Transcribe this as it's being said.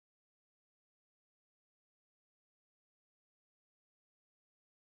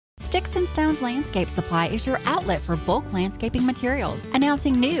Sticks and Stones Landscape Supply is your outlet for bulk landscaping materials.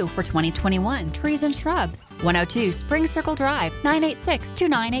 Announcing new for 2021 trees and shrubs. 102 Spring Circle Drive,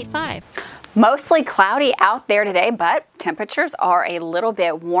 986-2985. Mostly cloudy out there today, but temperatures are a little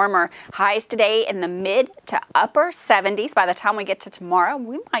bit warmer. Highs today in the mid to upper 70s. By the time we get to tomorrow,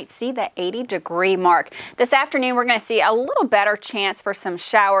 we might see the 80-degree mark. This afternoon, we're going to see a little better chance for some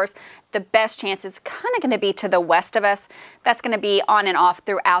showers. The best chance is kind of going to be to the west of us. That's going to be on and off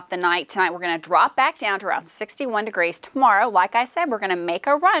throughout the night. Tonight, we're going to drop back down to around 61 degrees. Tomorrow, like I said, we're going to make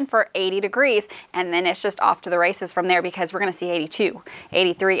a run for 80 degrees, and then it's just off to the races from there because we're going to see 82,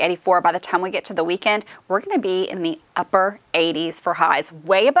 83, 84. By the time we get to the weekend, we're going to be in the upper 80s for highs,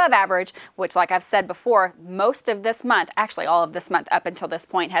 way above average, which, like I've said before, most of this month, actually all of this month up until this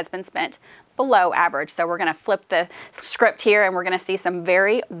point, has been spent below average. So we're going to flip the script here and we're going to see some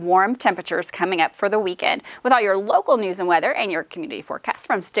very warm temperatures coming up for the weekend. With all your local news and weather and your community forecast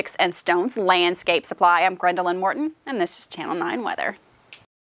from Sticks and Stones Landscape Supply, I'm Gwendolyn Morton, and this is Channel 9 Weather.